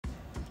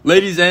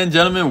Ladies and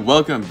gentlemen,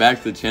 welcome back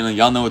to the channel.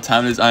 Y'all know what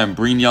time it is. I am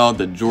bringing y'all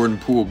the Jordan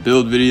Poole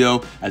build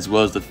video as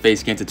well as the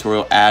Facescan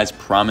tutorial as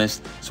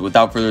promised. So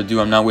without further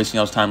ado, I'm not wasting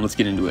y'all's time. Let's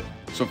get into it.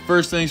 So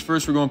first things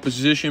first, we're going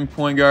position,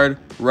 point guard,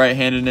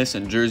 right-handedness,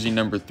 and jersey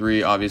number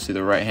 3. Obviously,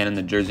 the right hand and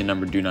the jersey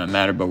number do not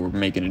matter, but we're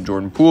making a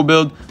Jordan Poole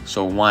build,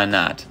 so why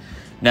not?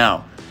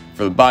 Now,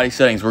 for the body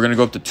settings, we're going to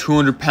go up to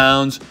 200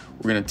 pounds.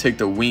 We're going to take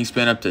the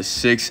wingspan up to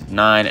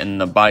 6'9", and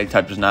the body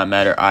type does not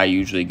matter. I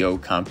usually go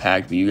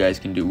compact, but you guys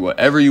can do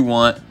whatever you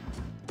want.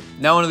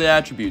 Now onto the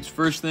attributes.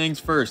 First things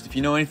first, if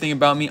you know anything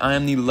about me, I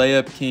am the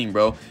layup king,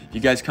 bro. If you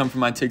guys come from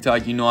my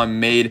TikTok, you know I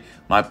made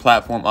my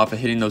platform off of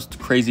hitting those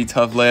crazy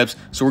tough layups.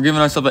 So we're giving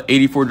ourselves an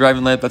 84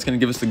 driving layup. That's going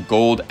to give us the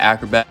gold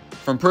acrobat.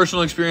 From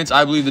personal experience,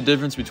 I believe the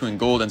difference between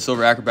gold and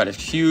silver acrobat is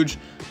huge.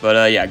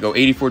 But yeah, go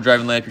 84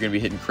 driving layup. You're going to be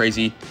hitting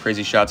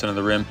crazy shots under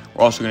the rim.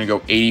 We're also going to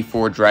go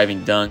 84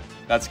 driving dunk.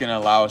 That's going to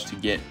allow us to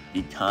get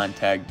the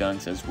contact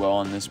dunks as well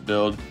on this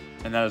build.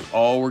 And that is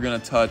all we're going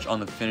to touch on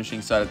the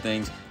finishing side of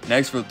things.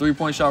 Next, for the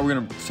three-point shot, we're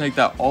going to take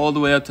that all the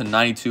way up to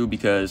 92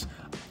 because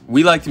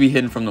we like to be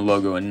hitting from the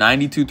logo. And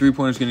 92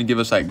 three-pointer is going to give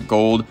us that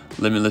gold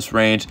limitless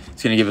range.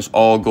 It's going to give us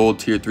all gold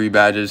tier 3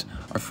 badges.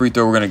 Our free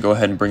throw, we're going to go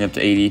ahead and bring up to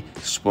 80.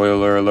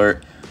 Spoiler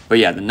alert. But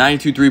yeah, the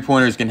 92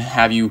 three-pointer is going to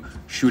have you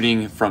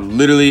shooting from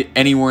literally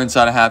anywhere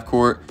inside of half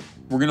court.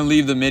 We're going to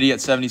leave the midi at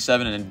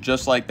 77, and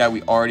just like that,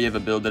 we already have a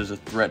build that is a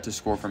threat to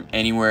score from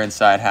anywhere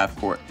inside half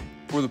court.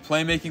 For the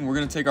playmaking, we're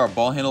going to take our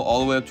ball handle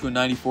all the way up to a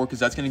 94 because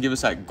that's going to give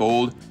us that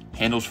gold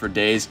handles for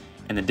days.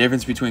 And the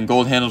difference between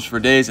gold handles for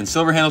days and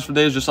silver handles for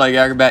days, just like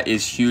acrobat,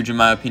 is huge in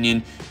my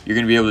opinion. You're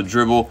going to be able to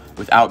dribble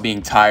without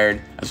being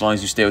tired as long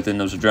as you stay within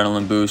those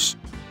adrenaline boosts.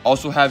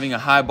 Also, having a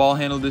high ball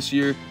handle this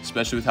year,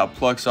 especially with how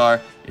plucks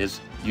are, is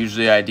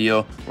usually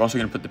ideal. We're also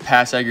going to put the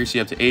pass accuracy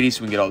up to 80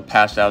 so we can get all the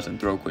pass outs and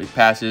throw quick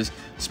passes.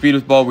 Speed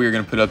with ball, we are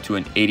going to put up to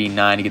an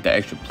 89 to get that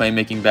extra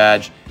playmaking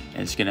badge.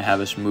 And it's going to have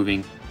us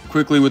moving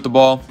quickly with the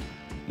ball.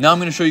 Now I'm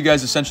going to show you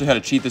guys essentially how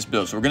to cheat this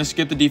build. So we're going to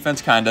skip the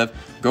defense kind of.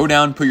 Go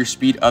down, put your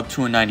speed up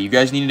to a 90. You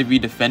guys need to be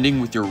defending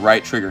with your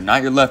right trigger,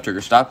 not your left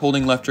trigger. Stop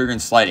holding left trigger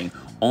and sliding.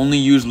 Only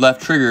use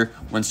left trigger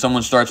when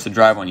someone starts to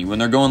drive on you. When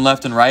they're going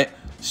left and right,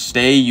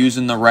 stay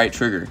using the right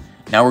trigger.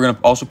 Now we're going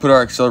to also put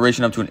our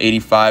acceleration up to an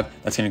 85.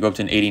 That's going to go up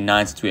to an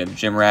 89 since we have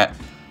Gym Rat.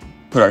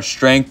 Put our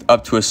strength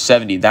up to a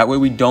 70. That way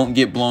we don't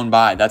get blown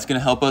by. That's going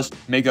to help us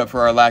make up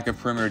for our lack of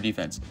perimeter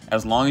defense.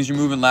 As long as you're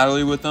moving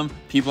laterally with them,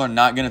 people are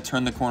not going to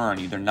turn the corner on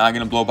you. They're not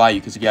going to blow by you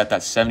because you got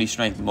that 70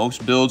 strength.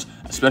 Most builds,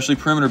 especially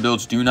perimeter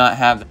builds, do not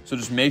have that. So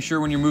just make sure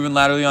when you're moving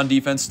laterally on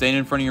defense, staying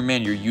in front of your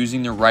man, you're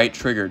using the right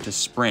trigger to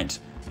sprint.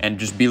 And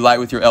just be light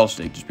with your L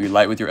stick. Just be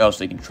light with your L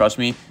stick. And trust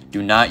me,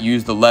 do not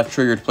use the left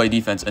trigger to play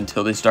defense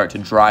until they start to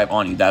drive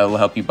on you. That will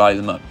help you body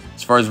them up.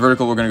 As far as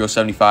vertical, we're going to go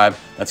 75.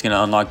 That's going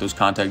to unlock those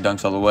contact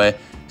dunks all the way.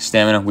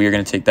 Stamina, we are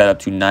going to take that up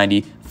to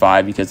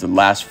 95 because the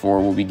last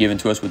 4 will be given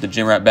to us with the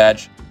Gym Rat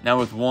badge. Now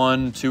with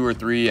 1, 2, or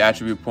 3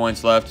 attribute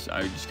points left,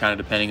 just kind of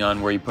depending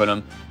on where you put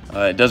them.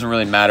 It doesn't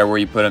really matter where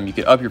you put them. You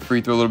could up your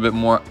free throw a little bit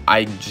more.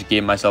 I just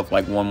gave myself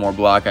like 1 more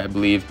block, I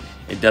believe.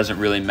 It doesn't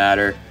really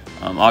matter.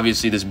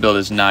 Obviously, this build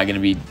is not going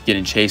to be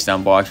getting chased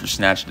down blocks or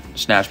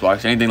snatch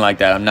blocks, anything like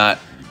that. I'm not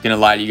going to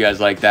lie to you guys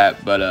like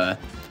that. But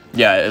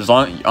yeah, as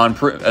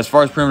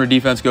far as perimeter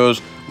defense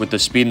goes, with the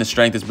speed and the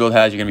strength this build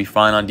has, you're going to be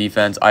fine on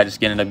defense. I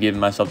just ended up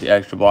giving myself the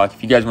extra block.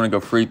 If you guys want to go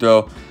free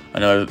throw,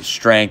 another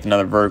strength,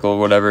 another vertical,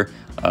 whatever,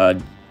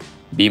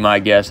 be my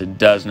guest. It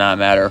does not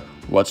matter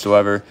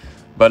whatsoever.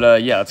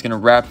 But yeah, that's going to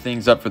wrap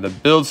things up for the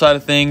build side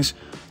of things.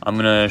 I'm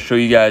going to show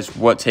you guys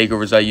what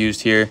takeovers I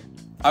used here.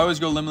 I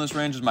always go limitless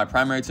range as my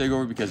primary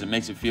takeover because it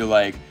makes it feel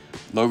like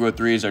logo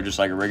 3s are just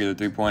like a regular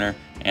three-pointer.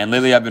 And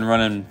lately I've been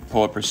running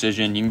pull-up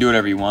precision. You can do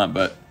whatever you want,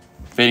 but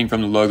fading from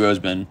the logo has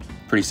been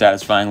pretty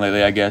satisfying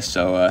lately, I guess.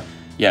 So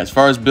yeah, as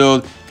far as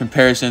build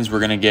comparisons, we're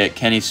going to get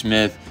Kenny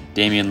Smith,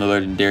 Damian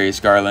Lillard, and Darius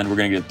Garland. We're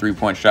going to get a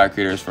 3-point shot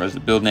creator as far as the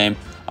build name.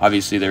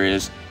 Obviously, there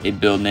is a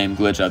build name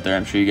glitch out there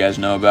I'm sure you guys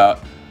know about.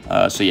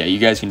 So yeah, you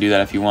guys can do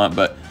that if you want.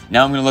 But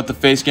now I'm going to let the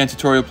Facescan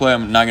tutorial play.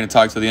 I'm not going to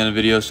talk till the end of the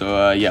video.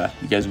 So yeah,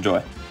 you guys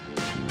enjoy.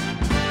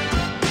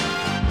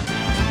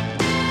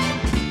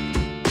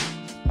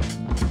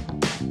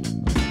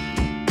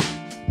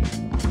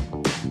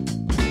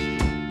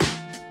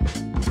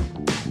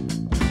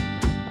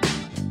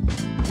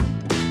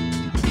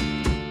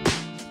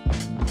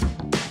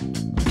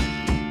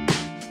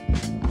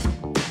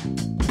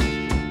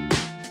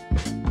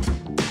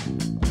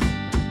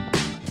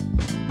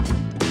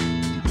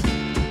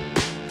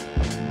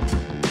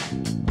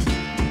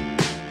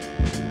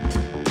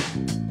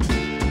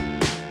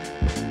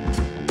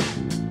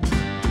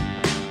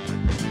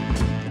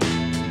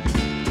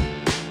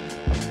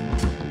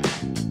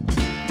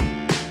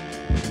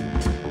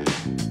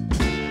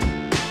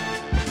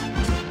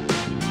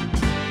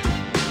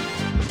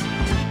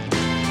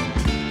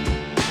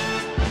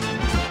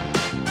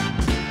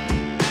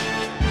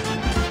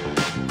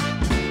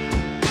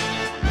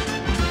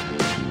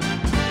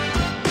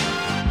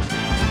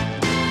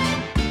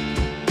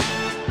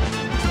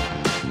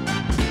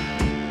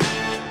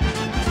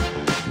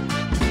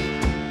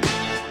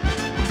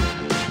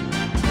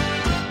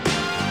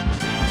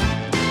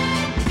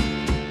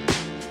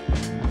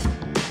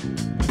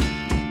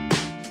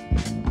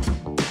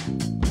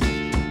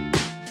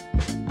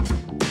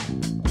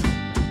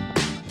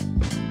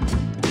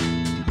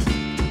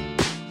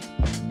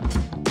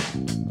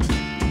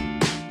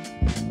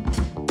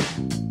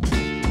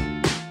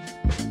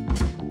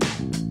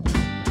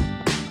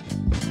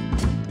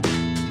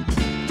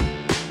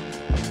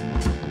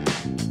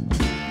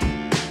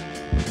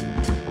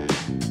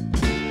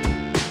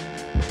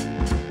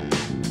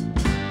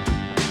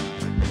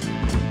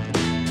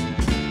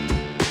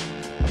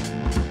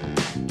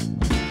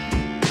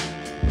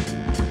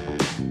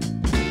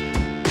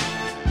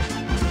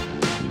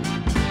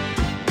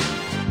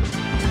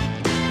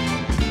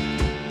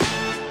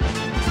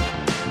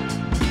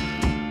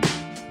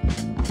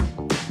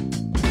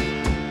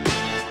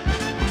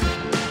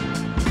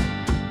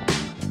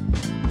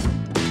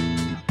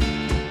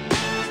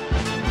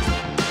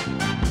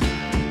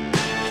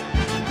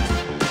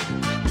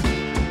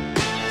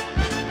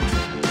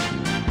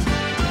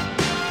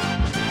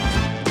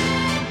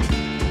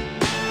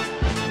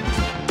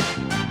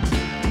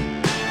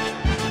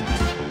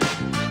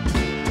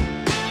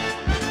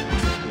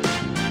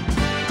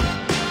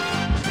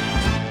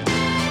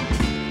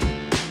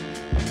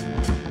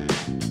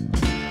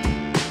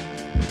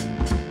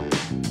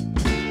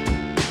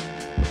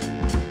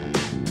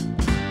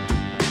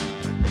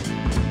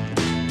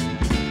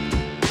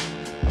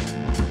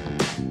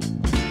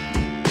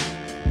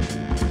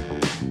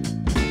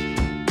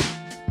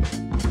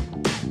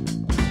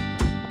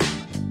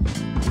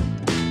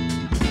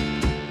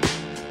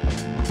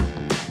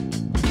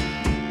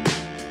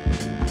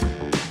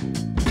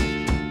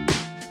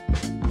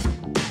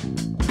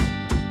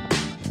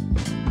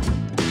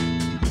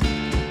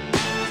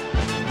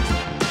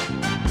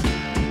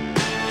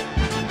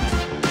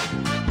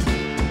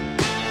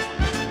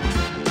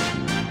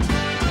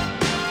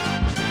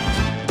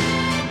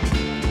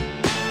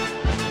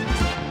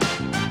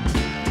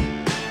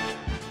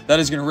 that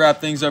is going to wrap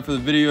things up for the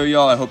video,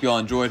 y'all. I hope y'all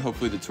enjoyed.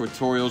 Hopefully the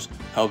tutorials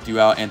helped you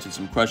out, answered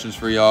some questions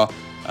for y'all.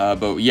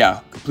 But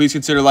yeah, please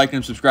consider liking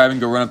and subscribing.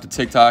 Go run up to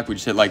TikTok. We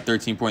just hit like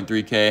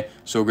 13.3K.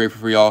 So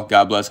grateful for y'all.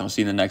 God bless. I'll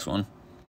see you in the next one.